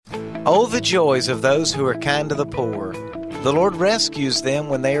Oh, the joys of those who are kind to the poor. The Lord rescues them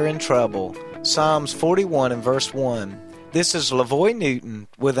when they are in trouble. Psalms 41 and verse 1. This is Lavoy Newton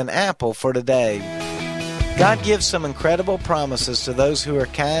with an apple for today. God gives some incredible promises to those who are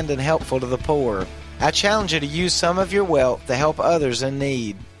kind and helpful to the poor. I challenge you to use some of your wealth to help others in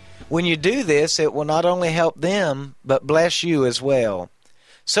need. When you do this, it will not only help them, but bless you as well.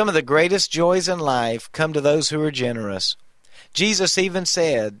 Some of the greatest joys in life come to those who are generous. Jesus even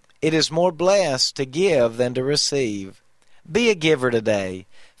said, "It is more blessed to give than to receive." Be a giver today.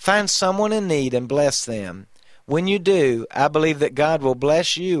 Find someone in need and bless them. When you do, I believe that God will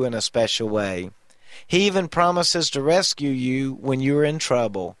bless you in a special way. He even promises to rescue you when you are in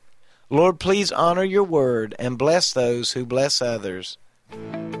trouble. Lord, please honor your word and bless those who bless others.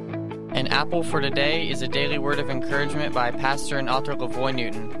 An Apple for Today is a daily word of encouragement by pastor and author Lavoy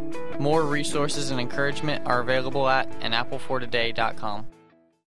Newton. More resources and encouragement are available at anapplefortoday.com.